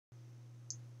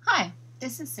Hi,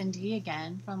 this is Cindy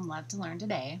again from Love to Learn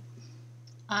Today.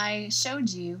 I showed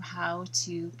you how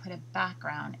to put a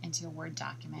background into a Word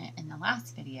document in the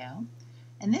last video.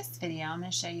 In this video, I'm going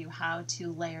to show you how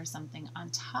to layer something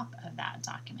on top of that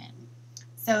document.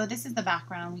 So this is the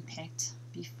background we picked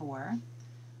before. I'm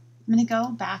going to go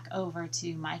back over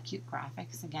to My Cute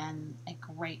Graphics, again, a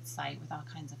great site with all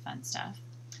kinds of fun stuff.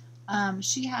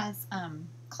 She has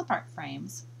clip art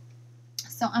frames.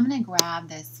 So I'm going to grab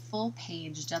this full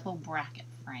page double bracket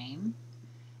frame,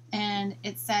 and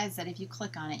it says that if you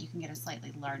click on it you can get a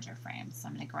slightly larger frame. So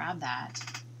I'm going to grab that.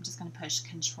 I'm just going to push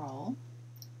Control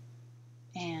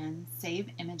and Save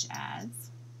Image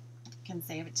As. I can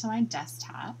save it to my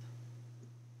desktop.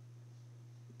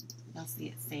 You'll see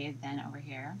it saved then over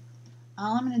here.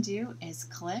 All I'm going to do is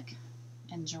click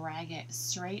and drag it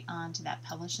straight onto that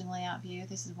publishing layout view.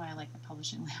 This is why I like the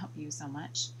publishing layout view so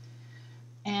much.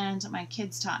 And my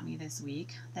kids taught me this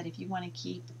week that if you want to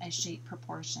keep a shape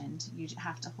proportioned, you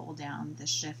have to hold down the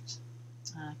Shift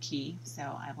key. So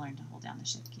I've learned to hold down the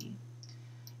Shift key.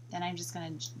 Then I'm just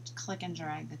going to click and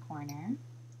drag the corner,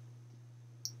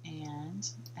 and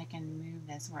I can move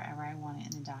this wherever I want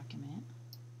it in the document.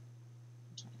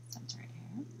 Try to center it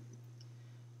here.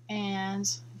 And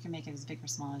you can make it as big or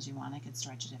small as you want. I could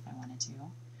stretch it if I wanted to.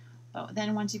 But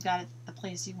then once you've got it the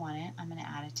place you want it, I'm going to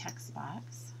add a text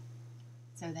box.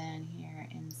 So then here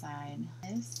inside,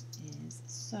 this is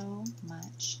so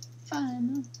much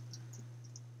fun.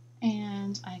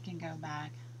 And I can go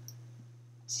back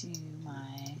to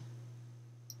my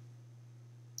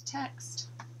text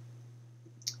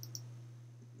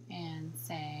and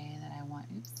say that I want,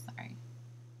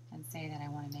 and say that I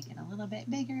want to make it a little bit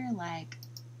bigger, like,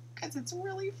 because it's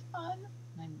really fun.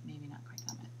 Maybe not quite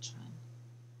that much fun.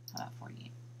 How about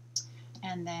 48?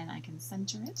 And then I can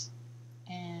center it.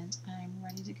 And I'm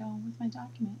ready to go with my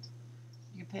document.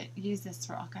 You can use this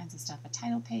for all kinds of stuff, a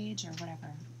title page or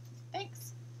whatever.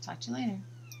 Thanks. Talk to you later.